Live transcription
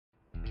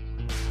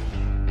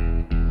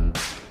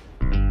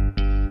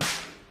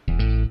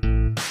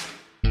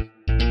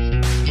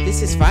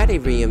This is Friday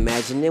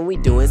Reimagining, we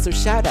doing some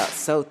shout outs.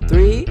 So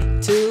 3,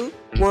 2,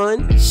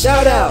 1,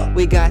 shout out!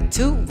 We got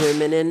 2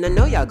 women and I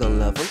know y'all gon'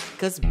 love them,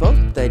 cause both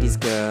of these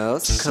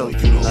girls come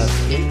from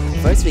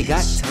Upton. First we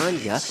got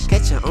Tonya,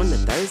 catch her on a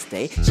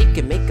Thursday. She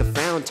can make a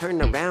frown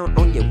turn around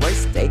on your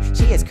worst day.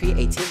 She has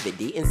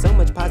creativity and so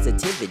much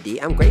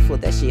positivity. I'm grateful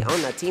that she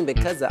on our team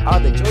because of all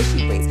the joy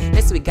she brings.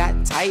 Next we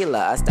got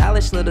Tyler, a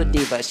stylish little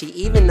diva. She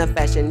even a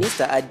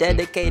fashionista, a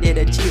dedicated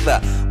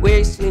achiever. We're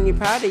extremely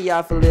proud of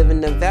y'all for living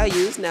the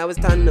values. Now it's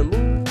time to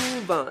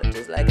move on,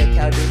 just like a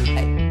cow do.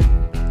 Hey.